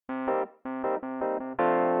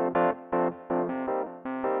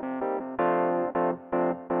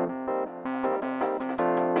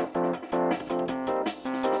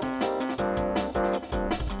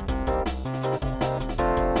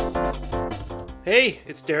Hey,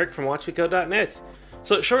 it's Derek from WatchMeCode.net.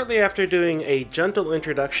 So shortly after doing a gentle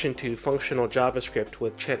introduction to functional JavaScript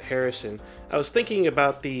with Chet Harrison, I was thinking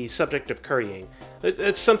about the subject of currying.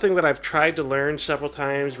 It's something that I've tried to learn several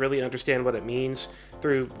times, really understand what it means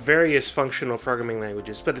through various functional programming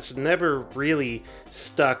languages, but it's never really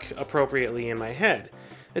stuck appropriately in my head.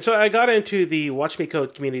 And so I got into the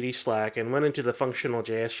WatchMeCode community Slack and went into the Functional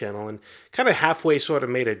JS channel and kind of halfway sort of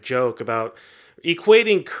made a joke about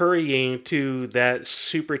equating currying to that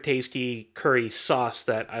super tasty curry sauce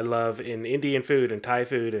that I love in Indian food and Thai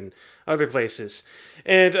food and other places.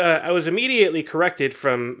 And I was immediately corrected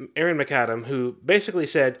from Aaron McAdam, who basically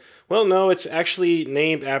said, well, no, it's actually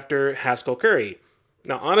named after Haskell Curry.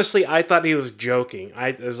 Now, honestly, I thought he was joking.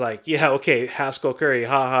 I was like, yeah, okay, Haskell Curry,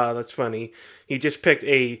 haha, that's funny. He just picked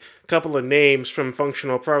a couple of names from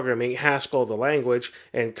functional programming, Haskell the language,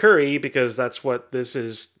 and Curry, because that's what this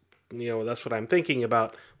is, that's what I'm thinking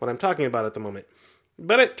about, what I'm talking about at the moment.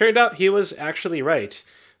 But it turned out he was actually right.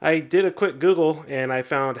 I did a quick Google, and I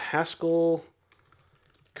found Haskell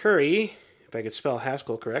Curry, if I could spell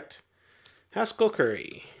Haskell correct, Haskell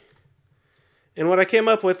Curry. And what I came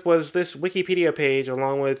up with was this Wikipedia page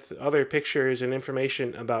along with other pictures and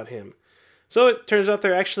information about him. So it turns out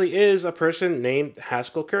there actually is a person named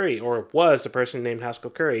Haskell Curry, or was a person named Haskell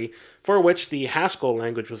Curry, for which the Haskell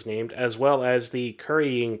language was named, as well as the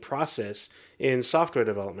currying process in software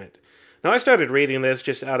development. Now I started reading this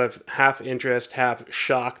just out of half interest, half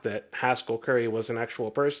shock that Haskell Curry was an actual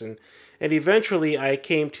person, and eventually I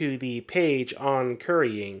came to the page on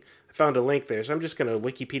currying. I found a link there, so I'm just going to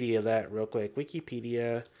Wikipedia that real quick.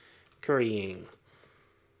 Wikipedia currying.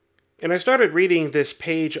 And I started reading this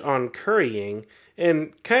page on currying,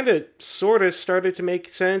 and kind of sort of started to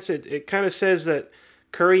make sense. It kind of says that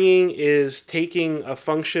currying is taking a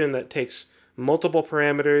function that takes multiple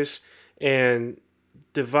parameters and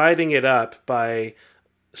dividing it up by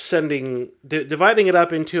dividing it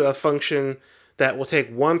up into a function that will take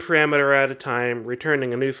one parameter at a time,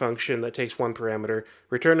 returning a new function that takes one parameter,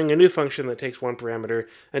 returning a new function that takes one parameter,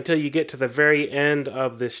 until you get to the very end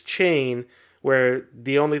of this chain where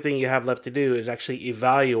the only thing you have left to do is actually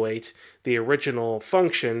evaluate the original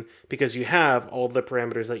function because you have all the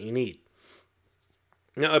parameters that you need.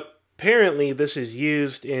 Now, apparently this is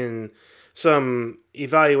used in some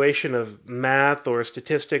evaluation of math or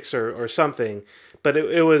statistics or something, but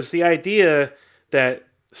it was the idea that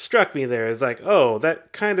struck me there. It's like, oh,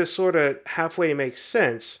 that kind of sort of halfway makes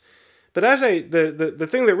sense. But as the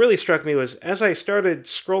thing that really struck me was as I started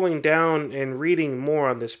scrolling down and reading more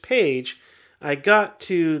on this page, I got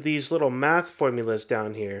to these little math formulas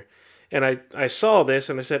down here, and I saw this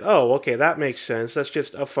and I said, oh, okay, that makes sense. That's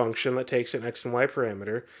just a function that takes an x and y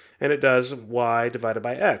parameter, and it does y divided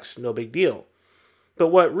by x. No big deal. But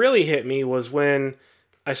what really hit me was when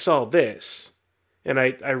I saw this, and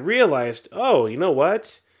I realized, oh, you know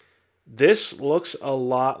what? This looks a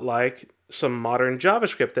lot like some modern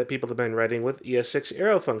JavaScript that people have been writing with ES6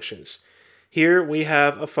 arrow functions. Here we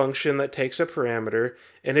have a function that takes a parameter,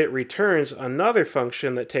 and it returns another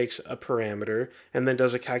function that takes a parameter, and then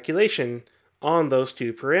does a calculation on those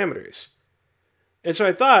two parameters. And so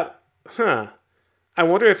I thought, I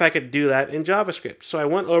wonder if I could do that in JavaScript. So I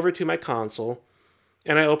went over to my console,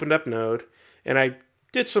 and I opened up Node, and I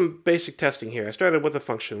did some basic testing here. I started with a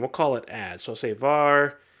function. We'll call it add. So I'll say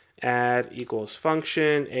var add equals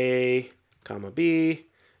function a, comma b.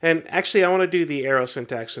 And actually, I want to do the arrow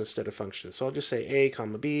syntax instead of function. So I'll just say a,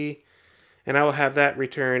 comma b, and I will have that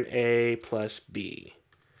return a plus b.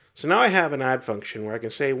 So now I have an add function where I can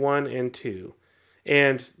say 1 and 2.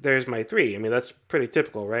 And there's my 3. I mean, that's pretty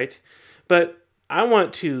typical, right? But I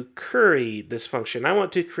want to curry this function. I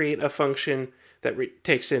want to create a function that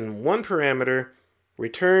takes in one parameter,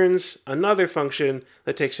 returns another function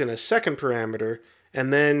that takes in a second parameter,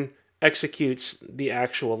 and then executes the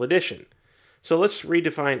actual addition. So let's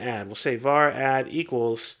redefine add. We'll say var add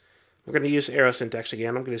equals, we're going to use arrow syntax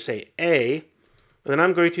again. I'm going to say a, and then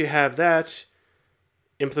I'm going to have that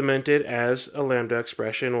implemented as a lambda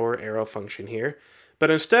expression or arrow function here.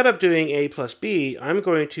 But instead of doing a plus b, I'm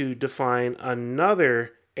going to define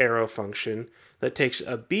another arrow function that takes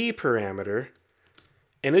a b parameter,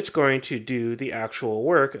 and it's going to do the actual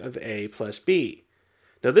work of a plus b.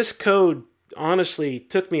 Now this code honestly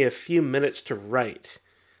took me a few minutes to write.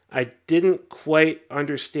 I didn't quite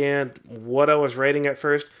understand what I was writing at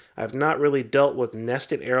first. I've not really dealt with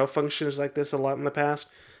nested arrow functions like this a lot in the past,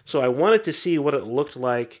 so I wanted to see what it looked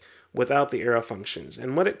like without the arrow functions.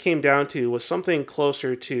 And what it came down to was something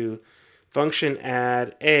closer to function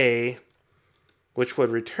add a, which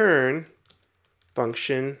would return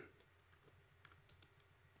function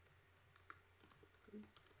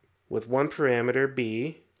with one parameter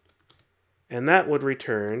b, and that would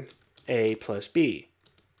return a plus b.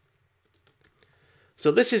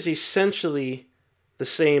 So this is essentially the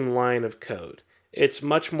same line of code. It's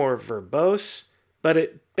much more verbose, but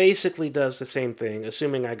it basically does the same thing,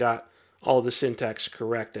 assuming I got all the syntax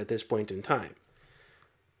correct at this point in time.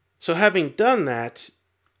 So having done that,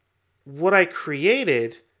 what I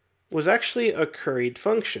created was actually a curried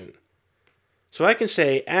function. So I can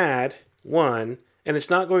say add 1, and it's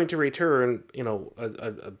not going to return,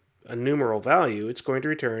 a numeral value. It's going to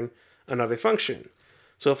return another function.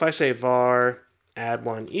 So if I say var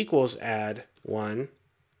add1 equals add1,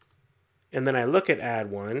 and then I look at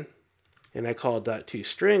add1, and I call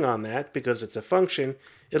 .toString on that because it's a function,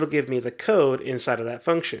 it'll give me the code inside of that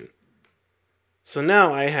function. So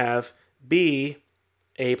now I have b,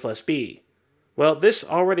 a plus b. Well, this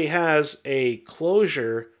already has a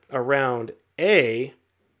closure around a,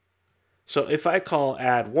 so if I call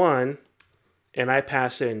add1 and I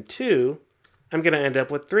pass in 2, I'm going to end up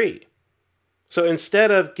with 3. So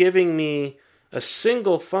instead of giving me a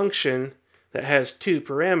single function that has 2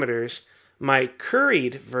 parameters, my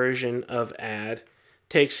curried version of add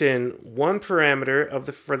takes in 1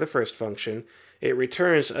 parameter for the first function, it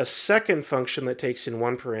returns a second function that takes in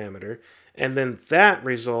 1 parameter, and then that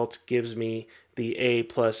result gives me the a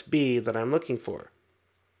plus b that I'm looking for.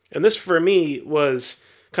 And this for me was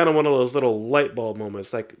kind of one of those little light bulb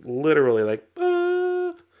moments, like literally like,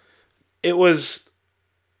 it was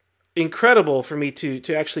incredible for me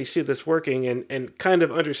to actually see this working and kind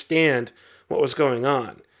of understand what was going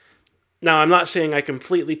on. Now, I'm not saying I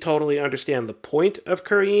completely, totally understand the point of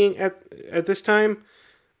currying at this time,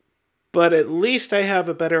 but at least I have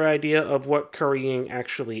a better idea of what currying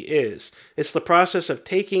actually is. It's the process of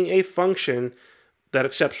taking a function that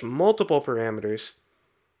accepts multiple parameters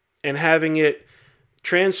and having it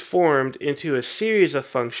transformed into a series of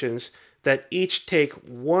functions that each take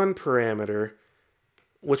 1 parameter,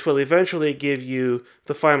 which will eventually give you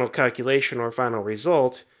the final calculation or final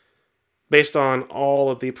result based on all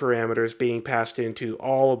of the parameters being passed into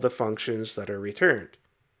all of the functions that are returned.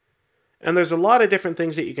 And there's a lot of different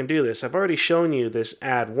things that you can do this. I've already shown you this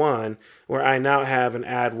add1, where I now have an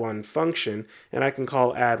add1 function, and I can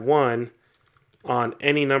call add1 on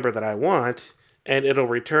any number that I want, and it'll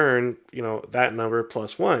return, that number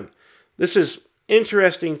plus 1. This is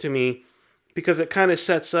interesting to me because it kind of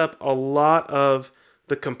sets up a lot of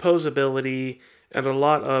the composability and a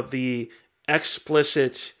lot of the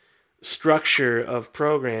explicit structure of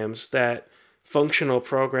programs that functional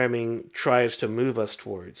programming tries to move us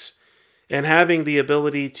towards. And having the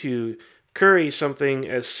ability to curry something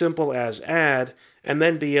as simple as add and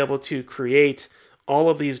then be able to create all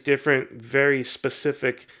of these different very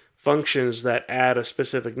specific functions that add a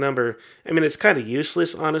specific number. I mean, it's kind of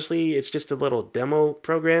useless, honestly. It's just a little demo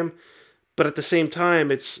program. But at the same time,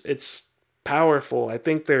 it's powerful. I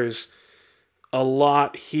think there's a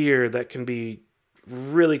lot here that can be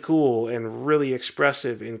really cool and really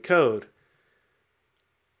expressive in code.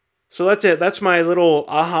 So that's it. That's my little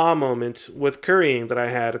aha moment with currying that I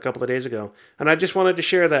had a couple of days ago. And I just wanted to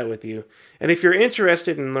share that with you. And if you're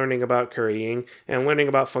interested in learning about currying and learning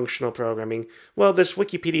about functional programming, well, this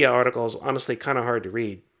Wikipedia article is honestly kind of hard to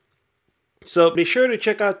read. So be sure to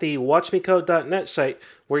check out the WatchMeCode.net site,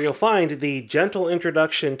 where you'll find the gentle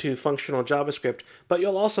introduction to functional JavaScript, but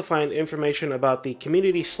you'll also find information about the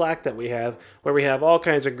community Slack that we have, where we have all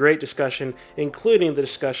kinds of great discussion, including the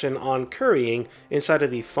discussion on currying inside of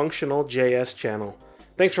the Functional JS channel.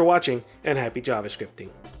 Thanks for watching, and happy JavaScripting.